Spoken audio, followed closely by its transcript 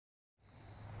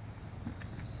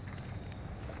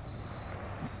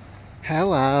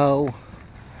Hello.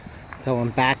 So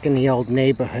I'm back in the old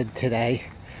neighborhood today,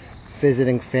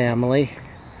 visiting family.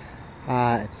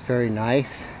 It's very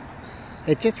nice.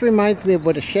 It just reminds me of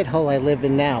what a shithole I live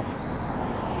in now.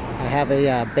 I have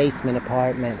a basement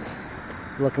apartment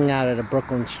looking out at a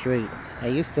Brooklyn street. I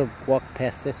used to walk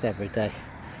past this every day.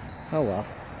 Oh well,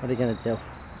 what are you gonna do?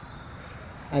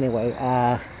 Anyway,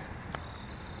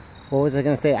 what was I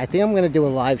gonna say? I think I'm gonna do a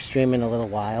live stream in a little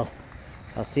while.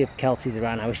 I'll see if Kelsey's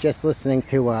around. I was just listening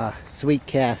to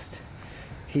Sweetcast.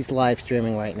 He's live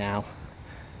streaming right now.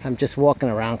 I'm just walking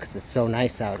around because it's so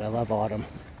nice out. I love autumn.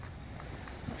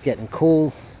 It's getting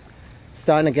cool. It's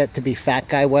starting to get to be fat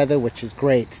guy weather, which is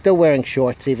great. Still wearing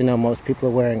shorts, even though most people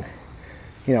are wearing,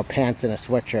 you know, pants and a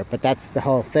sweatshirt. But that's the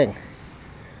whole thing.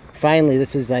 Finally,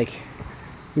 this is like,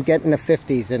 you get in the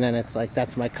 50s and then it's like,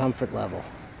 that's my comfort level.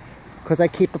 Because I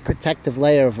keep a protective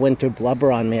layer of winter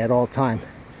blubber on me at all time.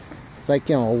 It's like,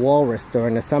 you know, a walrus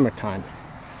during the summertime.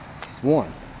 It's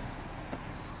warm.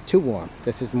 Too warm.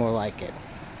 This is more like it.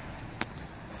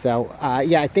 So,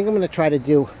 yeah, I think I'm going to try to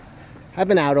do... I've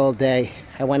been out all day.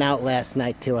 I went out last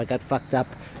night, too. I got fucked up.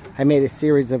 I made a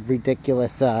series of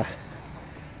ridiculous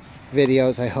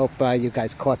videos. I hope you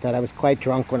guys caught that. I was quite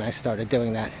drunk when I started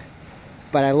doing that.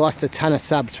 But I lost a ton of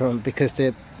subs from it because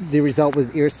the result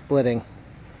was ear-splitting.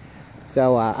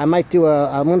 So, I might do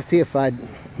I'm going to see if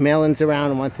Malin's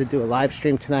around and wants to do a live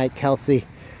stream tonight. Kelsey,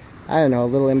 I don't know, a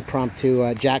little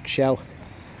impromptu Jack show.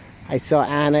 I saw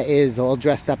Anna is all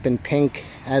dressed up in pink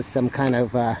as some kind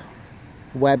of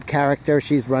web character.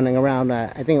 She's running around,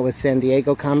 I think it was San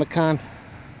Diego Comic-Con.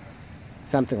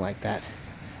 Something like that.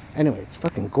 Anyway, it's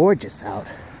fucking gorgeous out.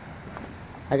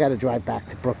 I gotta drive back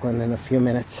to Brooklyn in a few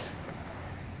minutes.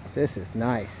 This is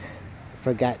nice.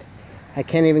 Forget. I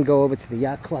can't even go over to the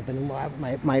yacht club anymore.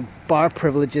 My bar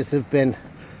privileges have been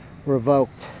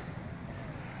revoked.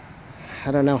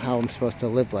 I don't know how I'm supposed to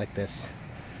live like this.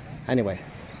 Anyway,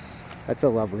 that's a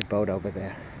lovely boat over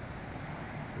there.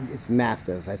 It's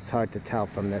massive. It's hard to tell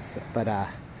from this, but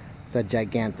it's a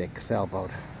gigantic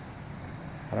sailboat.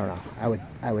 I don't know.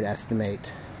 I would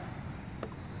estimate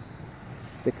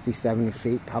 60, 70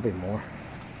 feet, probably more.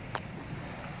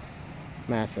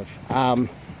 Massive.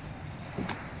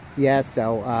 Yeah,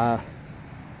 so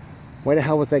where the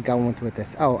hell was I going with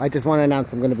this? Oh, I just want to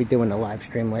announce I'm going to be doing a live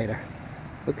stream later.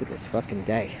 Look at this fucking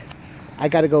day. I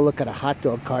got to go look at a hot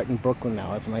dog cart in Brooklyn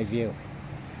now as my view.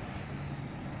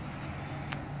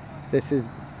 This is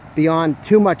beyond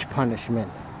too much punishment.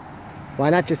 Why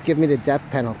not just give me the death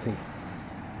penalty?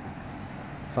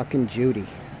 Fucking Judy.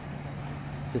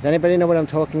 Does anybody know what I'm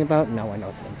talking about? No one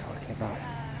knows what I'm talking about.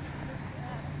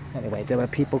 Anyway, there are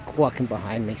people walking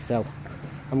behind me, so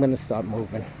I'm going to start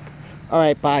moving.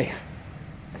 Alright, bye.